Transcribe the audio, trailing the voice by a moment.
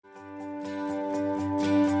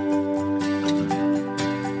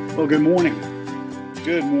Well, good morning.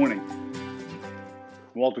 Good morning.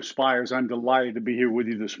 Walter Spires, I'm delighted to be here with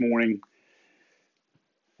you this morning.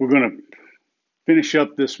 We're going to finish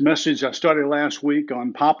up this message I started last week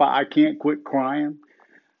on Papa, I Can't Quit Crying.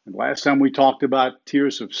 And last time we talked about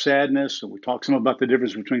tears of sadness, and we talked some about the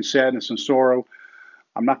difference between sadness and sorrow.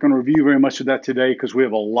 I'm not going to review very much of that today because we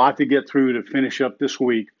have a lot to get through to finish up this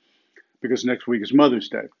week, because next week is Mother's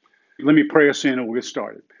Day. Let me pray us in and we'll get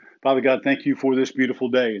started. Father God, thank you for this beautiful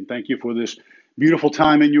day, and thank you for this beautiful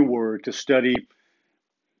time in your word to study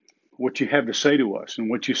what you have to say to us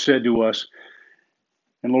and what you said to us.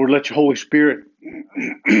 And Lord, let your Holy Spirit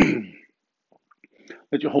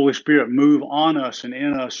move on us and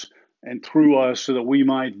in us and through us so that we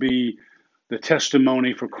might be the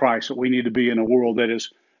testimony for Christ that we need to be in a world that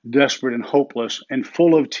is desperate and hopeless and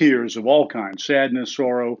full of tears of all kinds, sadness,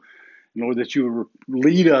 sorrow. Lord, that you would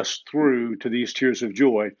lead us through to these tears of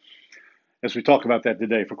joy as we talk about that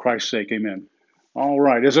today. For Christ's sake, amen. All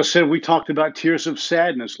right. As I said, we talked about tears of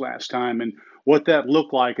sadness last time and what that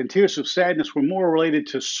looked like. And tears of sadness were more related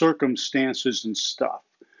to circumstances and stuff.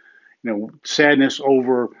 Sadness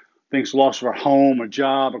over things lost of our home, a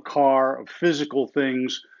job, a car, of physical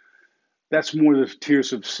things. That's more the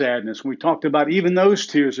tears of sadness. We talked about even those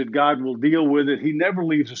tears that God will deal with it. He never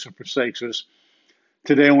leaves us or forsakes us.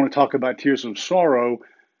 Today, I want to talk about tears of sorrow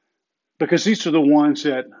because these are the ones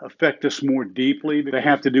that affect us more deeply. They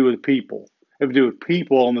have to do with people. They have to do with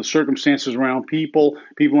people and the circumstances around people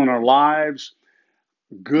in our lives,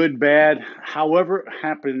 good, bad, however it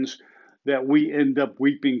happens that we end up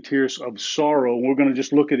weeping tears of sorrow. We're going to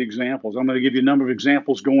just look at examples. I'm going to give you a number of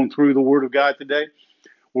examples going through the Word of God today.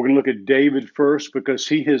 We're going to look at David first because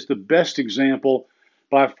he is the best example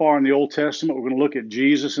by far in the Old Testament. We're going to look at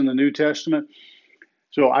Jesus in the New Testament.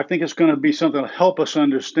 So I think it's going to be something to help us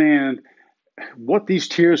understand what these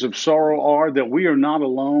tears of sorrow are, that we are not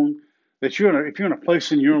alone, that if you're in a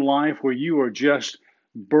place in your life where you are just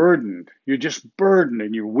burdened,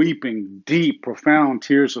 and you're weeping deep, profound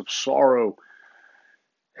tears of sorrow,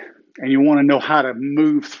 and you want to know how to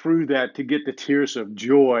move through that to get the tears of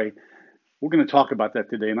joy. We're going to talk about that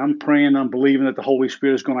today, and I'm praying, I'm believing that the Holy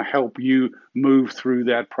Spirit is going to help you move through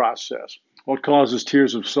that process. What causes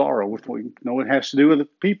tears of sorrow? We know it has to do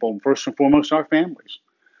with people, first and foremost, our families.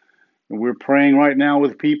 And we're praying right now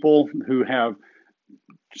with people who have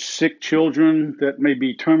sick children that may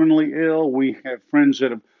be terminally ill. We have friends that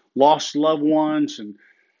have lost loved ones, and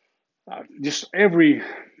just the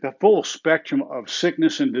full spectrum of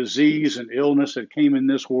sickness and disease and illness that came in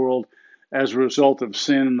this world as a result of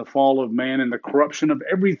sin and the fall of man and the corruption of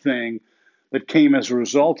everything that came as a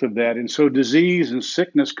result of that. And so disease and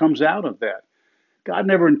sickness comes out of that. God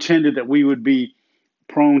never intended that we would be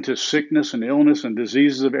prone to sickness and illness and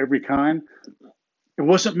diseases of every kind. It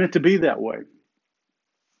wasn't meant to be that way.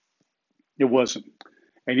 It wasn't.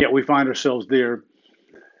 And yet we find ourselves there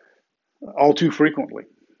all too frequently.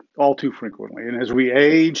 And as we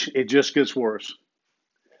age, it just gets worse.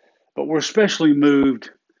 But we're especially moved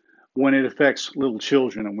when it affects little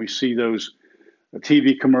children, and we see those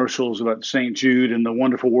TV commercials about St. Jude and the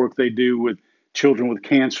wonderful work they do with children with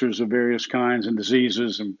cancers of various kinds and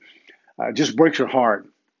diseases, and it just breaks your heart.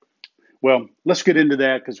 Well, let's get into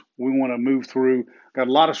that because we want to move through. Got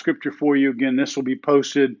a lot of scripture for you. Again, this will be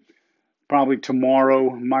posted probably tomorrow.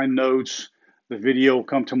 My notes, the video will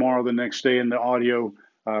come tomorrow, the next day, and the audio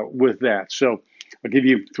with that. So I'll give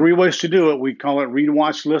you 3 ways to do it. We call it read,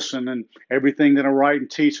 watch, listen, and everything that I write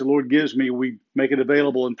and teach the Lord gives me, we make it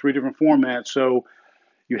available in 3 different formats. So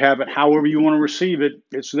you have it however you want to receive it.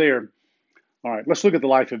 It's there. All right, let's look at the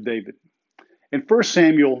life of David. In 1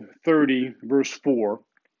 Samuel 30, verse 4,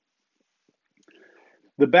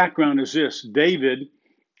 the background is this. David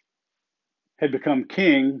had become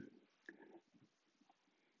king,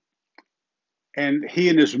 and he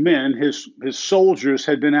and his men, his soldiers,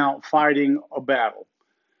 had been out fighting a battle.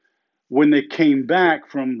 When they came back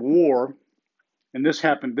from war, and this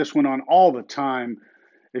went on all the time,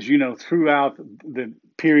 as you know, throughout the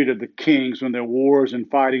period of the kings, when there were wars and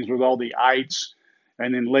fightings with all the ites,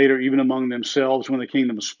 and then later even among themselves when the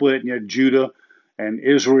kingdom split, and you had Judah and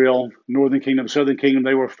Israel, northern kingdom, southern kingdom,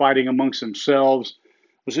 they were fighting amongst themselves.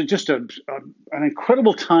 It was just an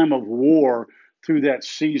incredible time of war through that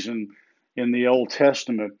season in the Old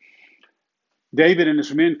Testament. David and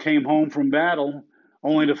his men came home from battle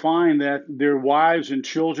only to find that their wives and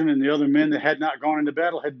children and the other men that had not gone into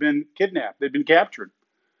battle had been kidnapped. They'd been captured.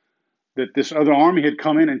 That this other army had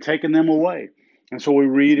come in and taken them away. And so we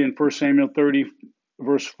read in 1 Samuel 30,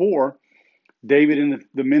 verse 4, David and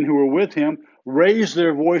the men who were with him raised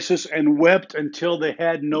their voices and wept until they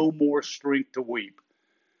had no more strength to weep.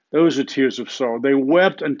 Those are tears of sorrow. They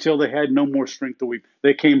wept until they had no more strength to weep.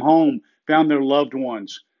 They came home, found their loved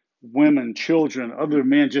ones, women, children, other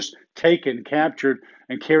men just taken, captured,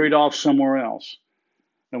 and carried off somewhere else.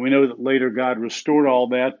 And we know that later God restored all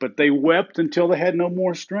that, but they wept until they had no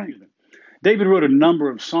more strength. David wrote a number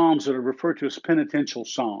of psalms that are referred to as penitential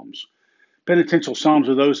psalms. Penitential psalms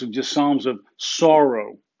are those of just psalms of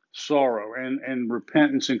sorrow and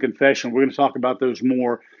repentance and confession. We're going to talk about those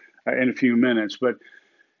more in a few minutes. But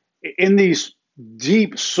in these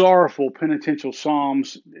deep, sorrowful, penitential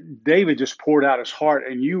psalms, David just poured out his heart,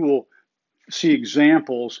 and you will see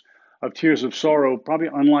examples of tears of sorrow, probably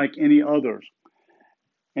unlike any others.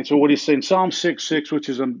 And so, what he's saying, Psalm 6:6, which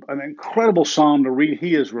is an incredible psalm to read,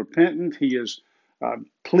 he is repentant, he is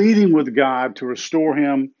pleading with God to restore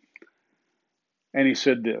him. And he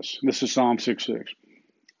said this is Psalm 6:6.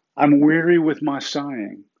 I'm weary with my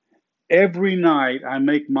sighing. Every night I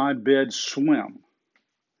make my bed swim.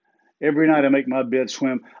 Every night I make my bed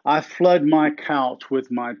swim. I flood my couch with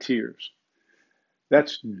my tears.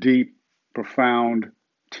 That's deep, profound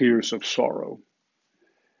tears of sorrow.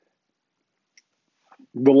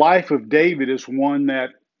 The life of David is one that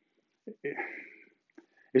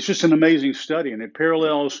it's just an amazing study, and it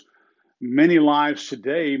parallels many lives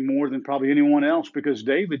today more than probably anyone else, because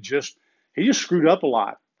David he just screwed up a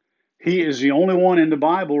lot. He is the only one in the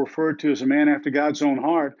Bible referred to as a man after God's own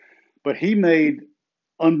heart, but he made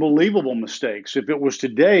unbelievable mistakes. If it was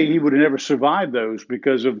today, he would have never survived those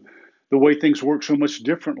because of the way things work so much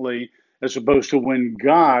differently as opposed to when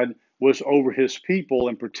God was over his people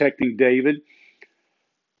and protecting David.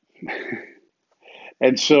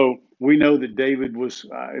 And so we know that David was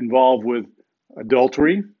involved with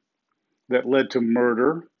adultery that led to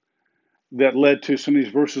murder, that led to some of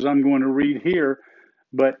these verses I'm going to read here.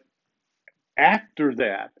 But after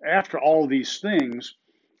that, after all these things,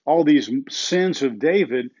 all these sins of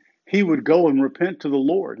David, he would go and repent to the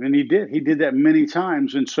Lord. And he did. He did that many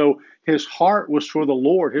times. And so his heart was for the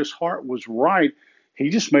Lord. His heart was right. He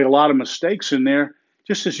just made a lot of mistakes in there,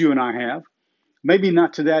 just as you and I have. Maybe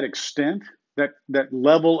not to that extent, that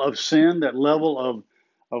level of sin, that level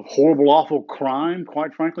of horrible, awful crime,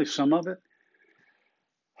 quite frankly, some of it.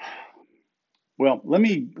 Well, let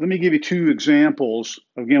me give you two examples,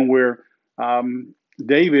 again, where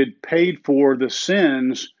David paid for the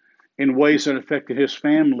sins in ways that affected his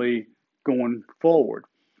family going forward.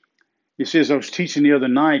 You see, as I was teaching the other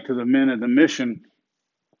night to the men at the mission,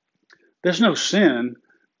 there's no sin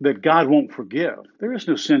that God won't forgive. There is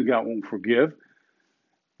no sin God won't forgive.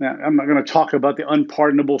 Now, I'm not going to talk about the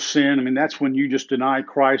unpardonable sin. I mean, that's when you just deny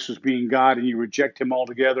Christ as being God and you reject him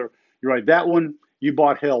altogether. You're right. That one, you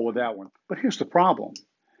bought hell with that one. But here's the problem.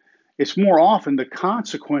 It's more often the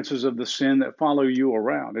consequences of the sin that follow you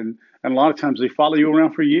around. And a lot of times they follow you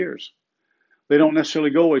around for years. They don't necessarily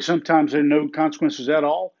go away. Sometimes there are no consequences at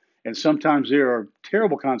all. And sometimes there are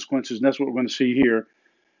terrible consequences. And that's what we're going to see here.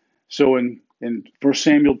 So in 1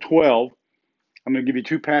 Samuel 12, I'm going to give you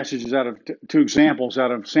two examples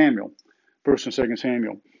out of Samuel, 1st and 2nd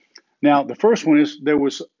Samuel. Now, the first one is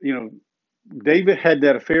David had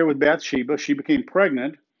that affair with Bathsheba. She became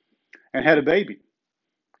pregnant and had a baby.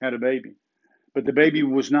 But the baby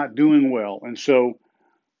was not doing well. And so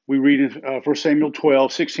we read in 1 Samuel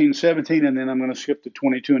 12, 16, 17, and then I'm going to skip to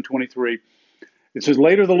 22 and 23. It says,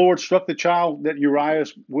 later the Lord struck the child that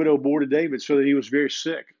Uriah's widow bore to David so that he was very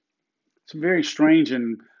sick. It's a very strange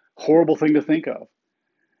and horrible thing to think of.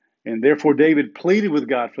 And therefore David pleaded with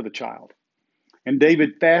God for the child. And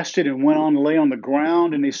David fasted and went on to lay on the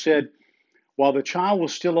ground. And he said, while the child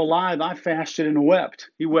was still alive, I fasted and wept.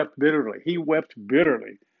 He wept bitterly.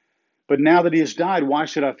 But now that he has died, why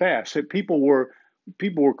should I fast? So people were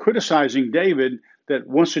criticizing David that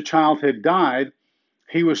once the child had died,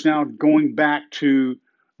 he was now going back to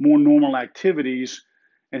more normal activities.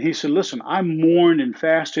 And he said, listen, I mourned and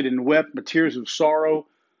fasted and wept with tears of sorrow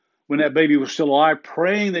when that baby was still alive,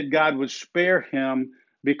 praying that God would spare him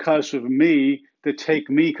because of me, to take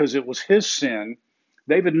me, because it was his sin.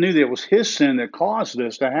 David knew that it was his sin that caused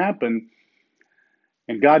this to happen,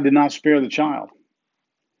 and God did not spare the child.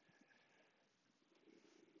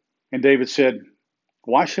 And David said,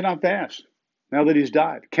 why should I fast now that he's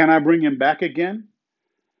died? Can I bring him back again?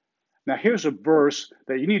 Now, here's a verse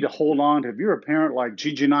that you need to hold on to. If you're a parent like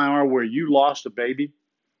Gigi and I are, where you lost a baby,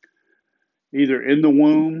 either in the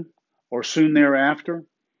womb or soon thereafter,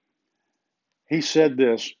 he said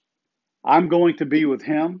this, I'm going to be with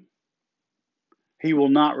him. He will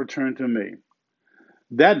not return to me.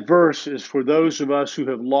 That verse is for those of us who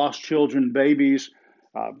have lost children, babies,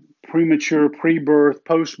 premature, pre-birth,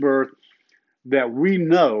 post-birth, that we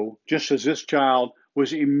know, just as this child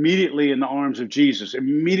was immediately in the arms of Jesus,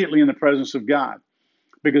 immediately in the presence of God.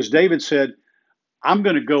 Because David said, I'm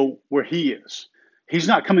going to go where he is. He's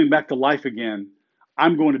not coming back to life again.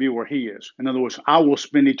 I'm going to be where he is. In other words, I will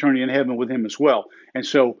spend eternity in heaven with him as well. And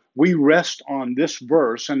so we rest on this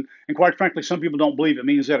verse. And quite frankly, some people don't believe it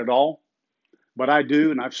means that at all. But I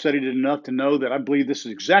do, and I've studied it enough to know that I believe this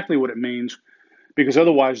is exactly what it means, because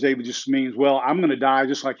otherwise David just means, well, I'm going to die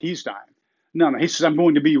just like he's dying. No, he says, I'm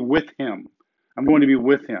going to be with him. I'm going to be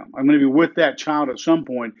with him. I'm going to be with that child at some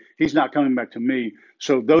point. He's not coming back to me.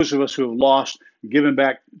 So those of us who have lost, given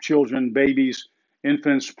back children, babies,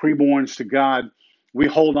 infants, preborns to God, we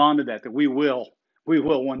hold on to that we will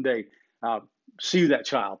one day see that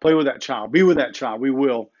child, play with that child, be with that child. We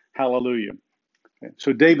will. Hallelujah.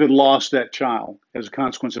 So David lost that child as a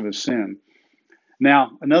consequence of his sin.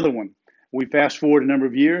 Now, another one. We fast forward a number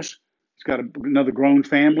of years. He's got another grown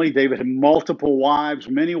family. David had multiple wives,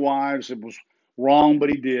 many wives. It was wrong, but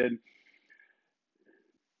he did.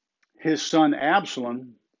 His son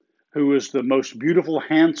Absalom, who was the most beautiful,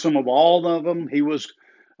 handsome of all of them, he was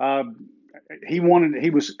in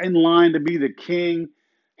line to be the king.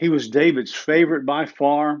 He was David's favorite by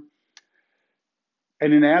far.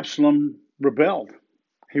 And then Absalom rebelled.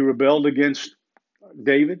 He rebelled against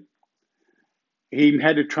David. He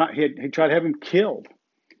tried to have him killed.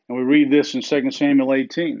 And we read this in 2 Samuel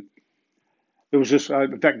 18. There was just,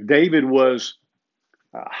 in fact, David was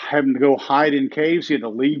having to go hide in caves. He had to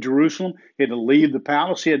leave Jerusalem. He had to leave the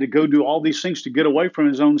palace. He had to go do all these things to get away from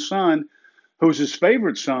his own son, who was his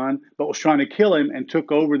favorite son, but was trying to kill him and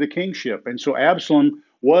took over the kingship. And so Absalom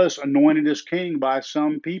was anointed as king by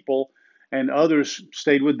some people, and others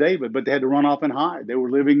stayed with David, but they had to run off and hide. They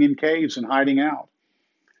were living in caves and hiding out.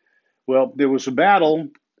 Well, there was a battle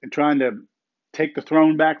trying to take the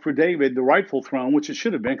throne back for David, the rightful throne, which it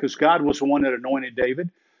should have been, because God was the one that anointed David,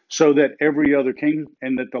 so that every other king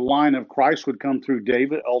and that the line of Christ would come through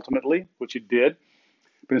David ultimately, which it did.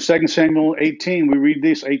 But in 2 Samuel 18, we read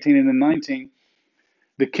this, 18 and then 19,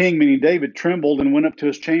 the king, meaning David, trembled and went up to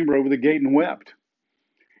his chamber over the gate and wept.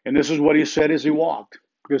 And this is what he said as he walked,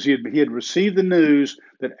 because he had received the news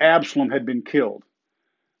that Absalom had been killed,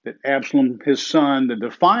 that Absalom, his son, the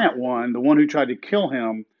defiant one, the one who tried to kill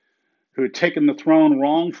him, who had taken the throne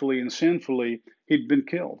wrongfully and sinfully, he'd been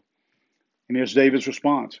killed. And here's David's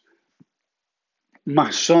response. My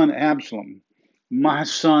son Absalom, my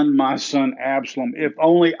son Absalom, if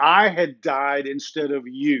only I had died instead of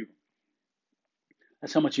you.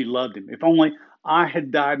 That's how much he loved him. If only I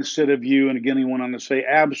had died instead of you. And again, he went on to say,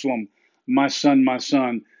 Absalom, my son, my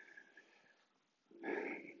son.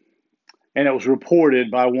 And it was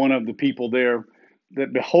reported by one of the people there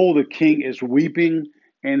that, behold, the king is weeping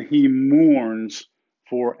and he mourns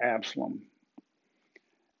for Absalom.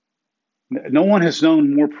 No one has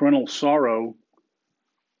known more parental sorrow,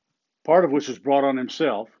 part of which was brought on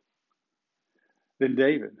himself, than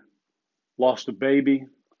David. Lost a baby,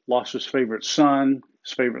 lost his favorite son.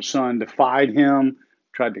 His favorite son defied him,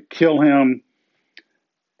 tried to kill him.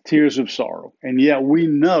 Tears of sorrow. And yet we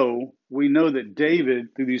know that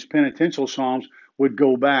David, through these penitential psalms, would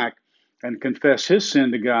go back and confess his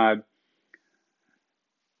sin to God,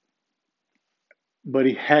 but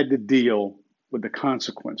he had to deal with the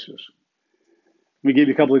consequences. Let me give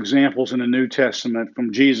you a couple of examples in the New Testament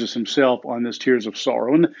from Jesus himself on this tears of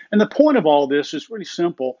sorrow. And the point of all this is really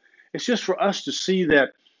simple. It's just for us to see that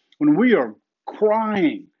when we are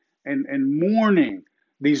crying and mourning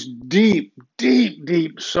these deep, deep,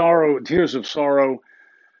 deep sorrow, tears of sorrow,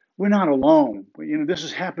 we're not alone. This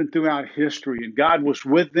has happened throughout history, and God was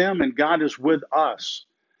with them, and God is with us.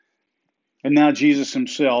 And now Jesus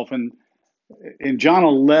himself. And in John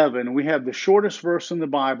 11, we have the shortest verse in the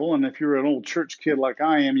Bible. And if you're an old church kid like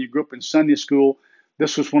I am, you grew up in Sunday school,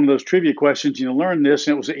 this was one of those trivia questions. You learn this,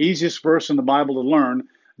 and it was the easiest verse in the Bible to learn,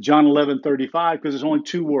 John 11:35, because it's only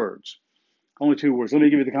two words. Only two words. Let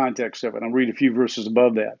me give you the context of it. I'll read a few verses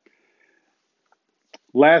above that.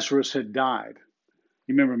 Lazarus had died.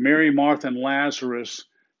 You remember Mary, Martha, and Lazarus,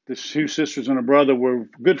 the two sisters and a brother, were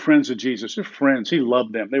good friends of Jesus. They're friends. He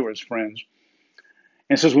loved them. They were his friends.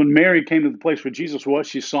 And it says, when Mary came to the place where Jesus was,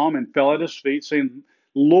 she saw him and fell at his feet, saying,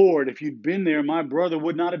 Lord, if you'd been there, my brother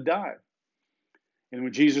would not have died. And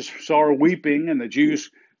when Jesus saw her weeping, and the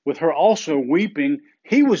Jews with her also weeping,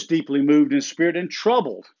 he was deeply moved in spirit and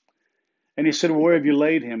troubled. And he said, where have you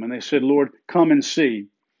laid him? And they said, Lord, come and see.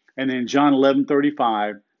 And in John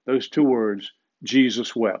 11:35, those two words,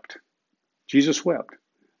 Jesus wept. Jesus wept.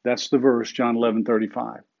 That's the verse, John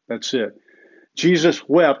 11:35. That's it. Jesus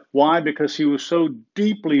wept. Why? Because he was so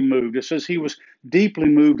deeply moved. It says he was deeply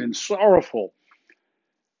moved and sorrowful.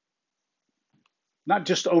 not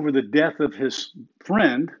just over the death of his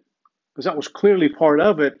friend, because that was clearly part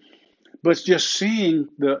of it, but just seeing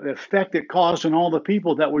the effect it caused on all the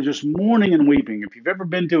people that were just mourning and weeping. If you've ever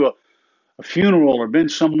been to a funeral or been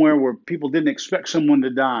somewhere where people didn't expect someone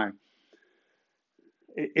to die,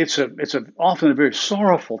 it's often a very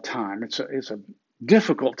sorrowful time. It's a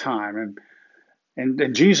difficult time,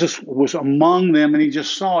 and Jesus was among them, and he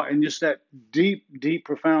just saw it, and just that deep, deep,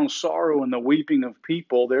 profound sorrow and the weeping of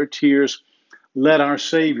people, their tears led our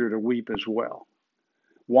Savior to weep as well.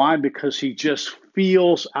 Why? Because he just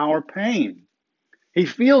feels our pain. He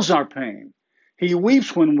feels our pain. He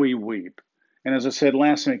weeps when we weep. And as I said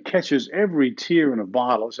last time, it catches every tear in a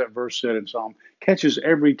bottle, as that verse said in Psalm, catches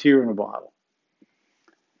every tear in a bottle.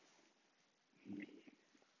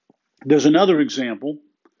 There's another example,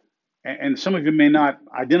 and some of you may not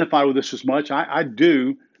identify with this as much. I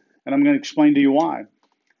do, and I'm going to explain to you why.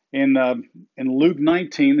 In Luke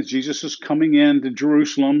 19, as Jesus is coming into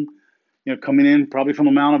Jerusalem, coming in probably from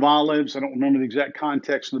the Mount of Olives. I don't remember the exact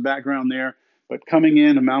context in the background there, but coming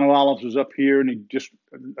in, the Mount of Olives was up here, and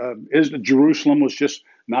Jerusalem was just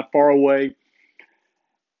not far away.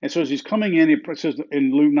 And so as he's coming in, it says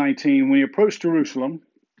in Luke 19, when he approached Jerusalem,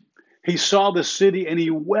 he saw the city and he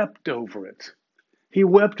wept over it. He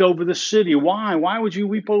wept over the city. Why? Why would you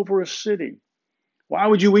weep over a city? Why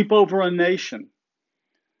would you weep over a nation?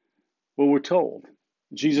 Well, we're told.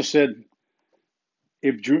 Jesus said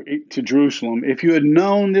to Jerusalem, if you had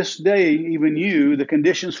known this day, even you, the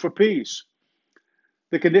conditions for peace.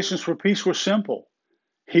 The conditions for peace were simple.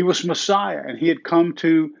 He was Messiah, and he had come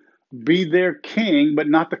to be their king, but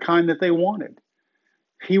not the kind that they wanted.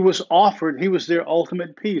 He was their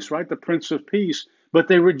ultimate peace, right? The Prince of Peace, but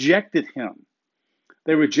they rejected him.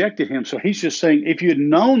 They rejected him. So he's just saying, if you'd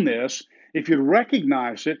known this, if you'd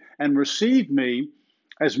recognized it and received me,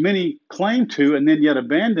 as many claim to, and then yet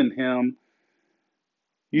abandon him,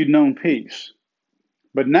 you'd known peace.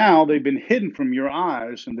 But now they've been hidden from your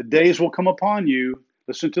eyes, and the days will come upon you.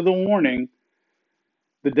 Listen to the warning.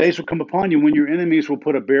 The days will come upon you when your enemies will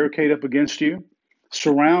put a barricade up against you,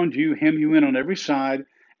 surround you, hem you in on every side,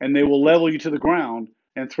 and they will level you to the ground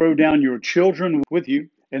and throw down your children with you,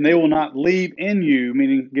 and they will not leave in you,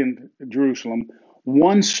 meaning again Jerusalem,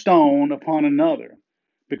 one stone upon another,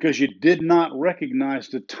 because you did not recognize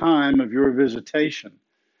the time of your visitation.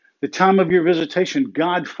 The time of your visitation,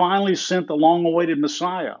 God finally sent the long-awaited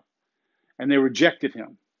Messiah, and they rejected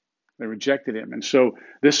him. They rejected him. And so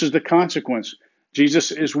this is the consequence.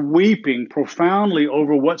 Jesus is weeping profoundly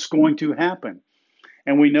over what's going to happen.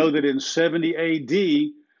 And we know that in 70 AD,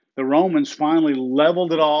 the Romans finally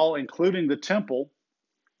leveled it all, including the temple,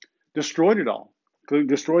 destroyed it all,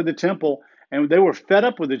 destroyed the temple, and they were fed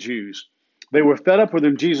up with the Jews. They were fed up with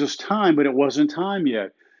them Jesus' time, but it wasn't time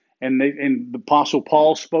yet. And the Apostle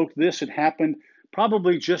Paul spoke this. It happened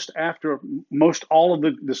probably just after most all of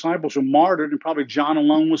the disciples were martyred, and probably John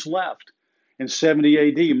alone was left in 70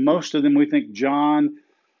 AD. Most of them, we think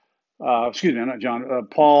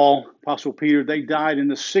Paul, Apostle Peter, they died in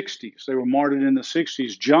the 60s. They were martyred in the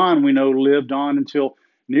 60s. John, we know, lived on until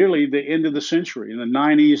nearly the end of the century, in the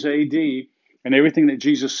 90s AD, and everything that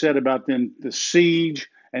Jesus said about then the siege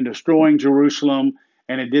and destroying Jerusalem,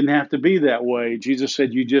 and it didn't have to be that way. Jesus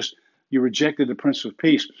said, you rejected the Prince of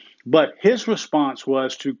Peace. But his response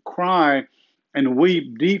was to cry and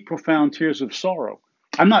weep deep, profound tears of sorrow.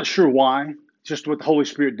 I'm not sure why, just what the Holy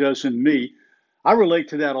Spirit does in me. I relate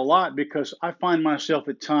to that a lot because I find myself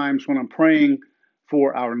at times when I'm praying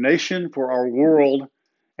for our nation, for our world,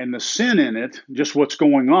 and the sin in it, just what's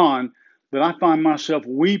going on, that I find myself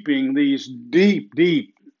weeping these deep,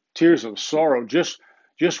 deep tears of sorrow, just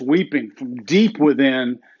weeping from deep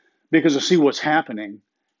within because I see what's happening.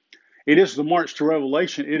 It is the march to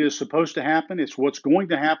Revelation. It is supposed to happen. It's what's going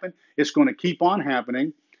to happen. It's going to keep on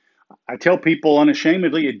happening. I tell people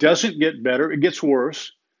unashamedly, it doesn't get better. It gets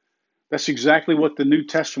worse. That's exactly what the New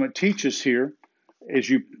Testament teaches here as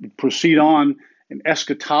you proceed on in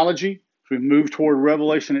eschatology, as we move toward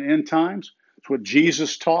Revelation and end times. It's what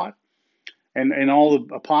Jesus taught and all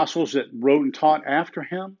the apostles that wrote and taught after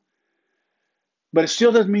him. But it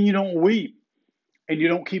still doesn't mean you don't weep and you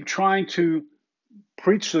don't keep trying to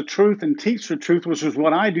preach the truth and teach the truth, which is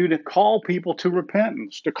what I do, to call people to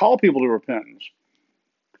repentance,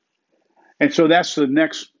 And so that's the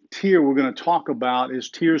next tier we're going to talk about, is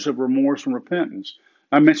tears of remorse and repentance.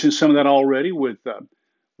 I mentioned some of that already with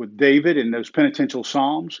David and those penitential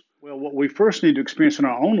psalms. Well, what we first need to experience in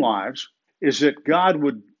our own lives is that God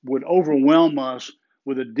would overwhelm us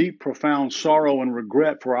with a deep, profound sorrow and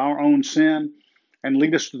regret for our own sin and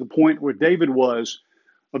lead us to the point where David was,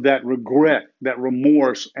 of that regret, that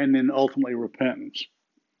remorse, and then ultimately repentance.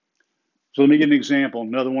 So let me give an example.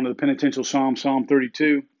 Another one of the penitential Psalms, Psalm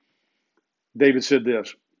 32. David said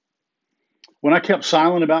this: when I kept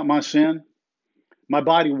silent about my sin, my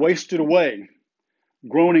body wasted away,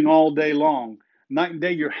 groaning all day long. Night and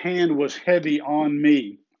day, your hand was heavy on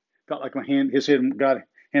me. Felt like hand of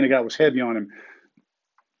God was heavy on him.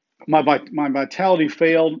 My vitality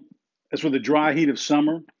failed as with the dry heat of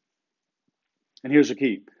summer. And here's the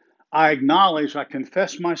key: I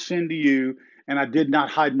confessed my sin to you, and I did not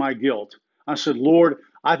hide my guilt. I said, Lord,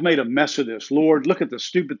 I've made a mess of this. Lord, look at the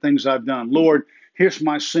stupid things I've done. Lord, here's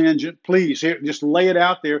my sin. Please, just lay it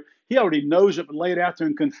out there. He already knows it, but lay it out there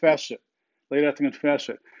and confess it. Lay it out there and confess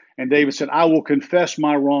it. And David said, I will confess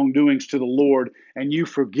my wrongdoings to the Lord, and you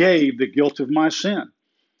forgave the guilt of my sin.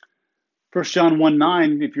 1 John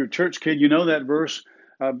 1:9, if you're a church kid, you know that verse,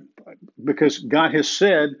 uh, because God has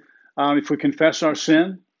said, if we confess our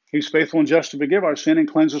sin, he's faithful and just to forgive our sin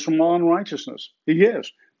and cleanse us from all unrighteousness. He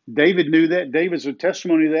is. David knew that. David's a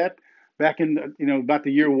testimony of that back in, about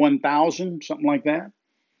the year 1000, something like that,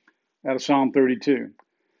 out of Psalm 32.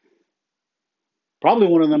 Probably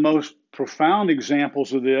one of the most profound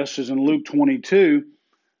examples of this is in Luke 22.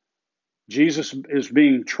 Jesus is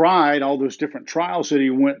being tried, all those different trials that he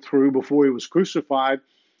went through before he was crucified.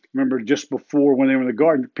 Remember, just before when they were in the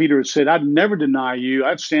garden, Peter had said, I'd never deny you.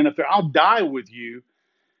 I'd stand up there. I'll die with you.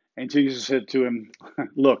 And Jesus said to him,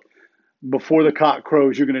 look, before the cock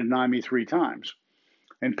crows, you're going to deny me 3 times.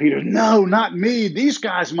 And Peter, no, not me. These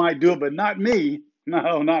guys might do it, but not me.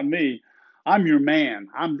 No, not me. I'm your man.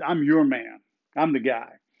 I'm your man. I'm the guy.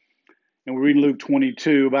 And we read Luke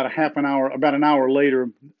 22, about an hour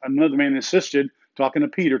later, another man insisted, talking to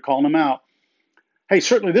Peter, calling him out. Hey,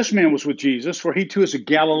 certainly this man was with Jesus, for he too is a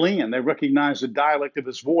Galilean. They recognized the dialect of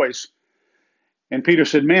his voice. And Peter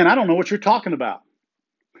said, man, I don't know what you're talking about.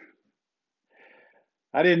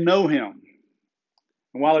 I didn't know him.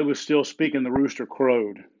 And while he was still speaking, the rooster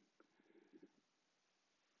crowed.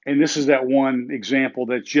 And this is that one example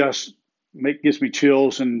that just gives me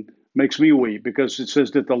chills and makes me weep, because it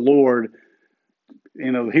says that the Lord,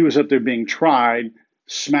 he was up there being tried,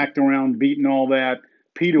 smacked around, beaten, all that.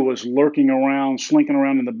 Peter was lurking around, slinking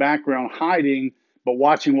around in the background, hiding, but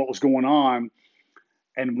watching what was going on.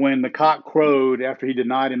 And when the cock crowed after he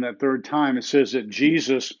denied him that 3rd time, it says that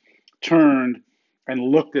Jesus turned and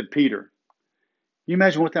looked at Peter. Can you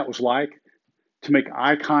imagine what that was like, to make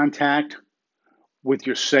eye contact with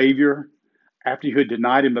your Savior after you had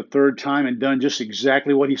denied him the 3rd time and done just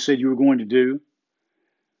exactly what he said you were going to do?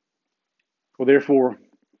 Well, therefore,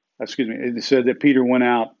 it said that Peter went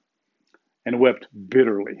out and wept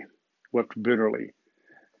bitterly.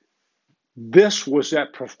 This was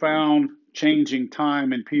that profound changing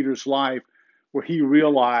time in Peter's life where he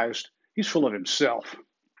realized he's full of himself.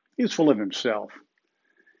 He's full of himself.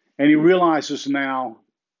 And he realizes now,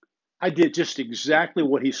 I did just exactly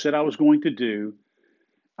what he said I was going to do.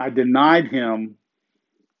 I denied him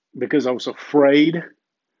because I was afraid of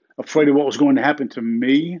what was going to happen to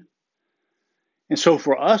me. And so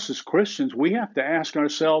for us as Christians, we have to ask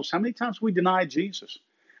ourselves, how many times we denied Jesus?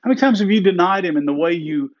 How many times have you denied him in the way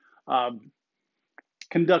you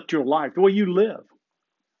conduct your life, the way you live?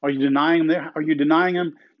 Are you denying him? Are you denying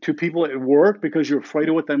him to people at work because you're afraid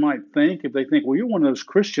of what they might think? If they think, well, you're one of those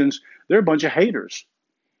Christians, they're a bunch of haters.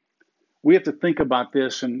 We have to think about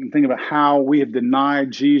this and think about how we have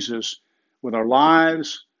denied Jesus with our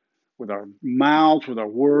lives, with our mouths, with our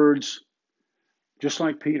words, just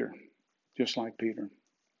like Peter.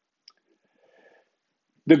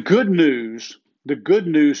 The good news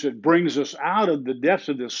that brings us out of the depths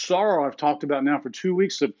of this sorrow I've talked about now for 2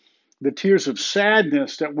 weeks, the tears of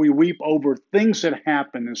sadness that we weep over things that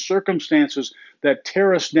happen and circumstances that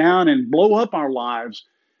tear us down and blow up our lives,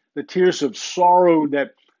 the tears of sorrow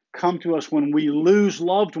that come to us when we lose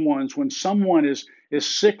loved ones, when someone is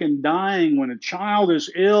sick and dying, when a child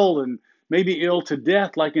is ill and maybe ill to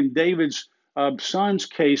death, like in David's son's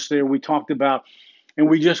case there we talked about, and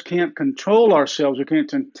we just can't control ourselves, we can't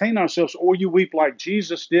contain ourselves, or you weep like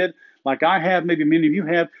Jesus did, like I have, maybe many of you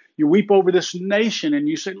have. You weep over this nation and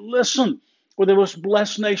you say, listen, we're the most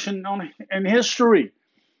blessed nation in history,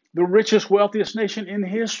 the richest, wealthiest nation in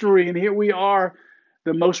history, and here we are,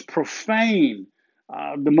 the most profane,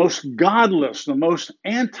 the most godless, the most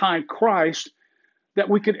anti-Christ that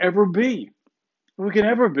we could ever be.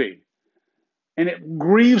 And it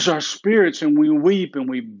grieves our spirits, and we weep and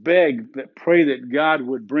we pray that God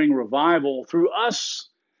would bring revival through us,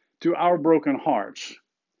 through our broken hearts.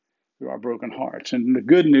 And the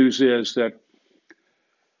good news is that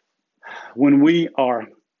when we are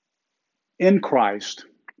in Christ,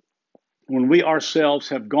 when we ourselves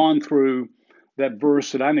have gone through that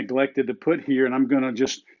verse that I neglected to put here, and I'm going to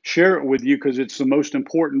just share it with you because it's the most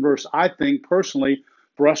important verse, I think, personally,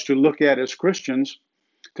 for us to look at as Christians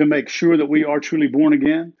to make sure that we are truly born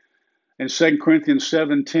again. In 2 Corinthians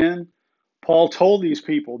 7:10, Paul told these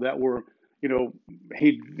people that were,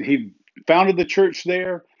 he founded the church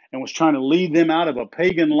there and was trying to lead them out of a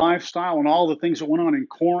pagan lifestyle and all the things that went on in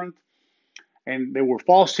Corinth. And there were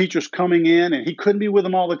false teachers coming in, and he couldn't be with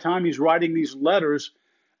them all the time. He's writing these letters,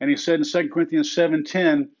 and he said in 2 Corinthians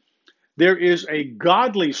 7:10, there is a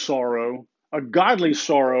godly sorrow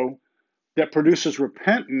that produces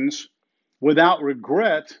repentance without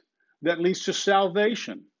regret that leads to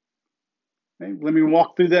salvation. Okay? Let me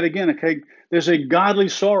walk through that again. Okay, there's a godly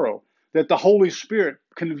sorrow that the Holy Spirit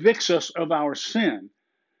convicts us of our sin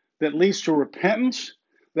that leads to repentance,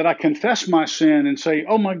 that I confess my sin and say,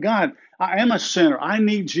 oh my God, I am a sinner. I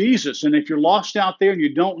need Jesus. And if you're lost out there and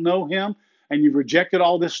you don't know him and you've rejected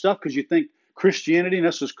all this stuff because you think Christianity and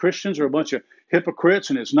us as Christians are a bunch of hypocrites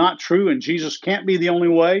and it's not true and Jesus can't be the only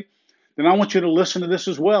way, then I want you to listen to this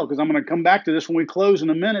as well, because I'm going to come back to this when we close in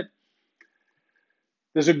a minute.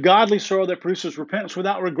 There's a godly sorrow that produces repentance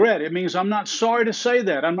without regret. It means I'm not sorry to say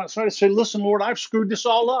that. I'm not sorry to say, listen, Lord, I've screwed this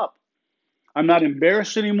all up. I'm not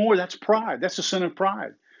embarrassed anymore. That's pride. That's a sin of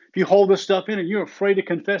pride. If you hold this stuff in and you're afraid to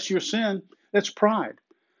confess your sin, that's pride.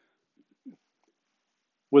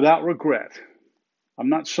 Without regret. I'm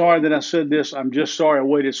not sorry that I said this. I'm just sorry I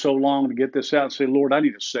waited so long to get this out and say, Lord, I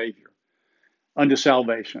need a Savior. Unto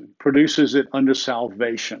salvation. Produces it unto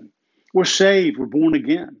salvation. We're saved. We're born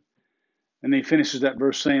again. And then he finishes that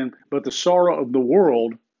verse saying, but the sorrow of the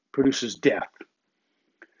world produces death.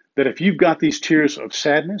 That if you've got these tears of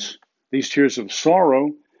sadness, these tears of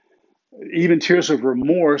sorrow, even tears of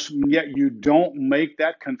remorse, yet you don't make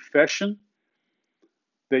that confession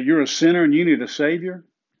that you're a sinner and you need a Savior,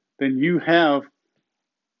 then you have,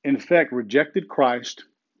 in fact, rejected Christ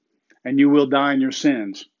and you will die in your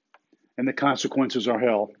sins. And the consequences are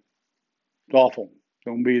hell. It's awful.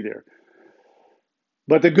 Don't be there.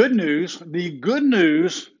 But the good news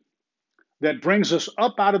that brings us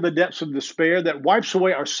up out of the depths of despair, that wipes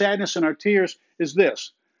away our sadness and our tears, is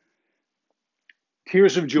this.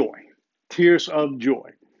 Tears of joy. Tears of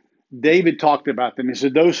joy. David talked about them. He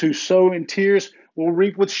said, those who sow in tears will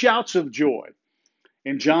reap with shouts of joy.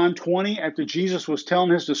 In John 20, after Jesus was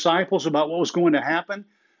telling his disciples about what was going to happen,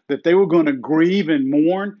 that they were going to grieve and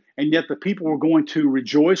mourn, and yet the people were going to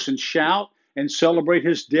rejoice and shout and celebrate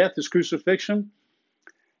his death, his crucifixion.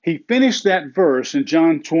 He finished that verse in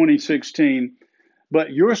John 20:16,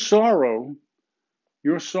 but your sorrow,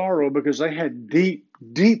 because they had deep,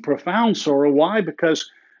 deep, profound sorrow. Why? Because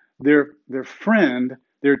their friend,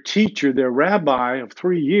 their teacher, their rabbi of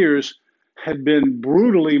 3 years had been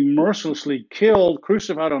brutally, mercilessly killed,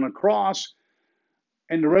 crucified on a cross,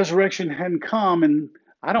 and the resurrection hadn't come, and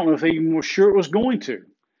I don't know if they even were sure it was going to.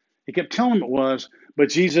 He kept telling them it was, but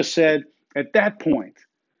Jesus said, at that point,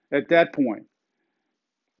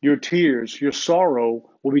 your tears, your sorrow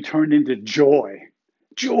will be turned into joy.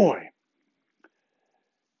 Joy.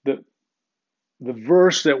 The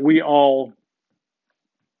verse that we all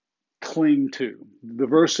cling to, the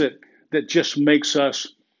verse that just makes us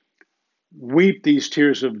weep these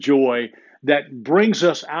tears of joy, that brings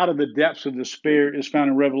us out of the depths of despair, is found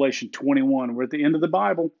in Revelation 21. We're at the end of the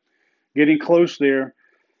Bible, getting close there.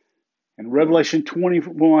 In Revelation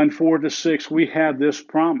 21, 4-6, we have this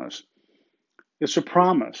promise. It's a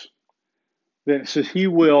promise that says he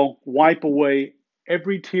will wipe away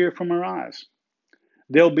every tear from our eyes.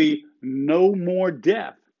 There'll be no more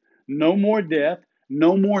death, no more death,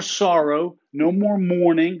 no more sorrow, no more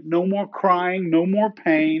mourning, no more crying, no more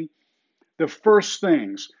pain. The first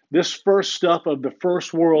things, this first stuff of the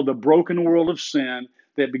first world, the broken world of sin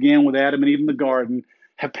that began with Adam and Eve in the garden,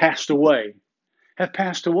 have passed away.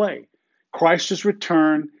 Christ has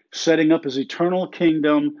returned, setting up his eternal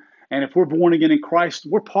kingdom. And if we're born again in Christ,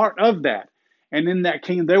 we're part of that. And in that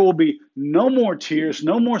kingdom, there will be no more tears,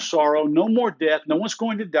 no more sorrow, no more death. No one's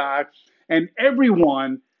going to die. And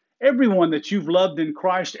everyone that you've loved in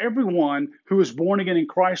Christ, everyone who is born again in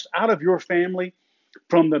Christ out of your family,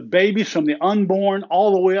 from the babies, from the unborn,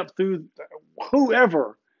 all the way up through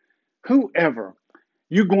whoever,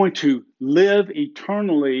 you're going to live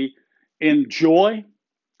eternally in joy,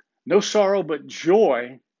 no sorrow, but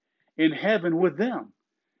joy in heaven with them.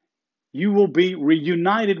 You will be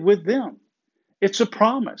reunited with them. It's a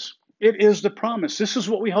promise. It is the promise. This is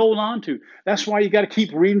what we hold on to. That's why you got to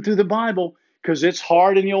keep reading through the Bible, because it's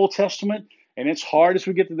hard in the Old Testament, and it's hard as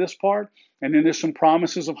we get to this part, and then there's some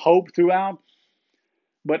promises of hope throughout.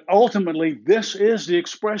 But ultimately, this is the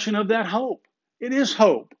expression of that hope. It is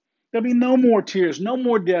hope. There'll be no more tears, no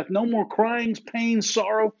more death, no more crying, pain,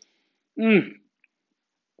 sorrow.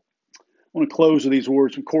 I want to close with these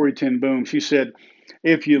words from Corrie ten Boom. She said,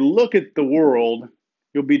 if you look at the world,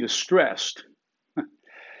 you'll be distressed.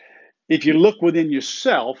 If you look within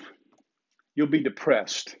yourself, you'll be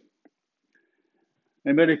depressed.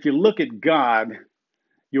 And but if you look at God,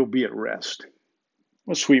 you'll be at rest.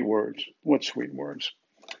 What sweet words. What sweet words.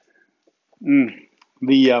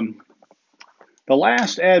 The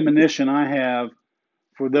last admonition I have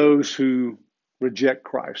for those who reject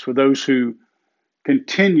Christ, for those who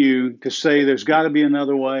continue to say there's got to be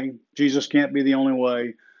another way, Jesus can't be the only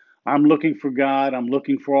way, I'm looking for God, I'm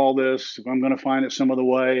looking for all this, I'm going to find it some other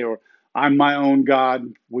way, or I'm my own God,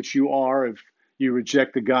 which you are if you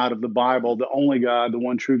reject the God of the Bible, the only God, the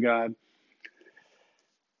one true God.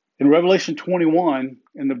 In Revelation 21,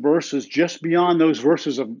 in the verses just beyond those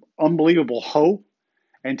verses of unbelievable hope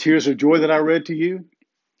and tears of joy that I read to you,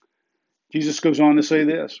 Jesus goes on to say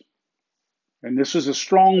this, and this is a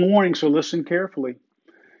strong warning, so listen carefully.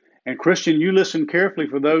 And Christian, you listen carefully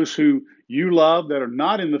for those who you love that are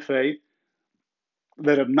not in the faith,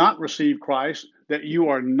 that have not received Christ, that you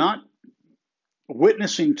are not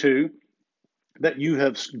witnessing to, that you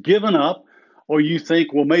have given up, or you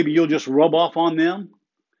think, well, maybe you'll just rub off on them.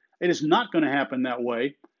 It is not going to happen that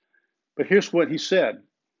way. But here's what he said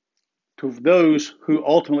to those who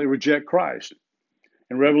ultimately reject Christ.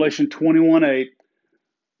 In Revelation 21:8,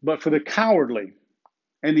 but for the cowardly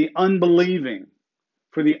and the unbelieving,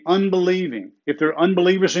 if there are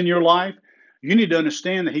unbelievers in your life, you need to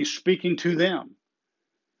understand that he's speaking to them.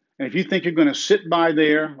 And if you think you're going to sit by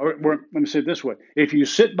there, or let me say it this way, if you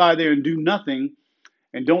sit by there and do nothing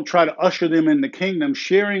and don't try to usher them in the kingdom,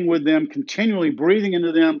 sharing with them, continually breathing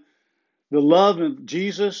into them the love of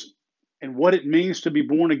Jesus and what it means to be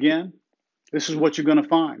born again, this is what you're going to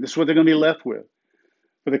find. This is what they're going to be left with.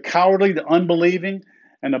 For the cowardly, the unbelieving,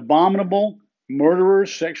 and abominable,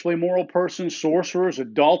 murderers, sexually immoral persons, sorcerers,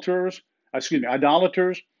 idolaters,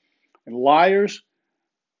 and liars,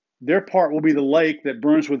 their part will be the lake that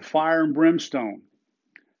burns with fire and brimstone,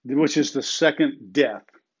 which is the second death.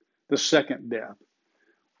 The second death.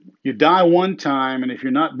 You die one time, and if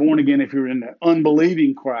you're not born again, if you're in the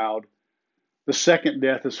unbelieving crowd, the second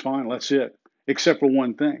death is final. That's it, except for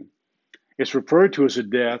one thing. It's referred to as a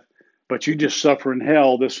death, but you just suffer in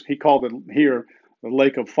hell. This, he called it here the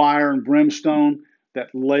lake of fire and brimstone.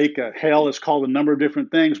 That lake of hell is called a number of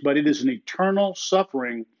different things, but it is an eternal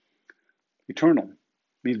suffering. Eternal.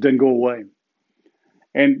 It doesn't go away.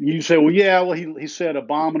 And you say, well, yeah, well, he said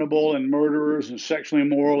abominable and murderers and sexually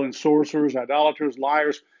immoral and sorcerers, idolaters,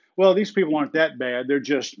 liars. Well, these people aren't that bad. They're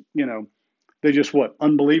just, they're just what?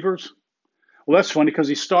 Unbelievers? Well, that's funny because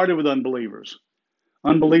he started with unbelievers.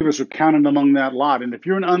 Unbelievers are counted among that lot. And if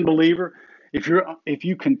you're an unbeliever, if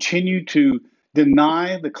you continue to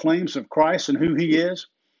deny the claims of Christ and who he is,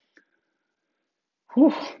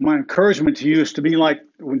 my encouragement to you is to be like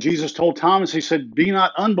when Jesus told Thomas, he said, be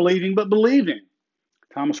not unbelieving, but believing.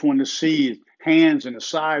 Thomas wanted to see his hands and his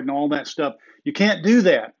side and all that stuff. You can't do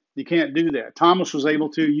that. You can't do that. Thomas was able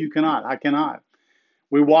to. You cannot. I cannot.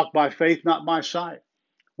 We walk by faith, not by sight.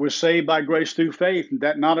 We're saved by grace through faith,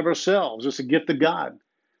 that not of ourselves. It's a gift of God.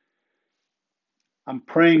 I'm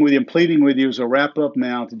praying with you and pleading with you as I wrap up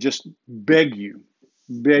now to just beg you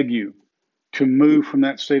to move from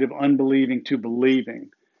that state of unbelieving to believing,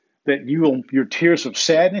 that your tears of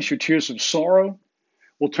sadness, your tears of sorrow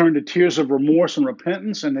will turn to tears of remorse and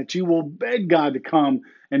repentance, and that you will beg God to come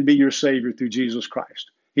and be your Savior through Jesus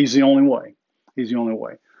Christ. He's the only way. He's the only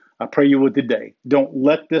way. I pray you would today. Don't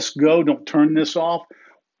let this go. Don't turn this off.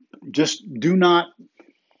 Just do not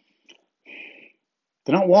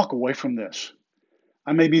walk away from this.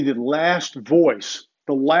 I may be the last voice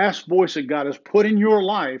that God has put in your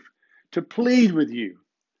life to plead with you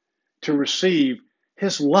to receive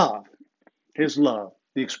his love, the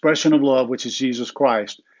expression of love, which is Jesus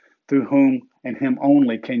Christ, through whom and him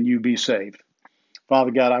only can you be saved.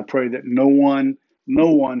 Father God, I pray that no one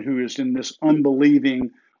who is in this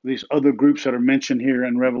unbelieving, these other groups that are mentioned here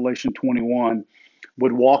in Revelation 21,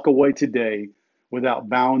 would walk away today without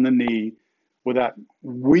bowing the knee, without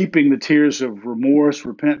weeping the tears of remorse,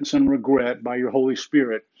 repentance, and regret by your Holy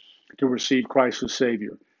Spirit to receive Christ as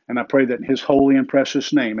Savior. And I pray that in his holy and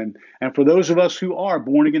precious name, and for those of us who are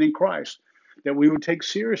born again in Christ, that we would take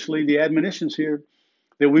seriously the admonitions here,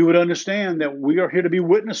 that we would understand that we are here to be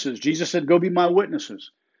witnesses. Jesus said, go be my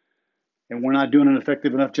witnesses. And we're not doing an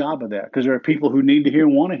effective enough job of that because there are people who need to hear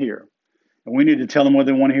and want to hear. And we need to tell them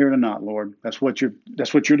whether they want to hear it or not, Lord. That's what your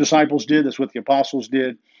disciples did. That's what the apostles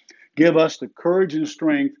did. Give us the courage and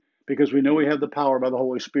strength, because we know we have the power by the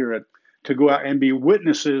Holy Spirit to go out and be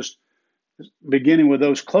witnesses, beginning with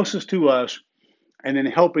those closest to us and then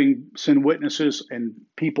helping send witnesses and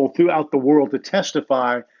people throughout the world to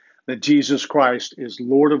testify that Jesus Christ is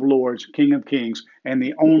Lord of Lords, King of Kings, and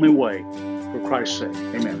the only way for Christ's sake.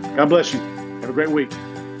 Amen. God bless you. Have a great week.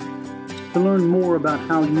 To learn more about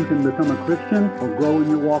how you can become a Christian or grow in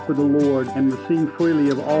your walk with the Lord and receive freely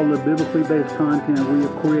of all the biblically based content we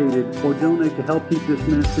have created, or donate to help keep this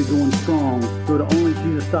ministry going strong, go to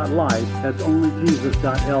onlyjesus.life. That's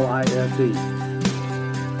onlyjesus.life.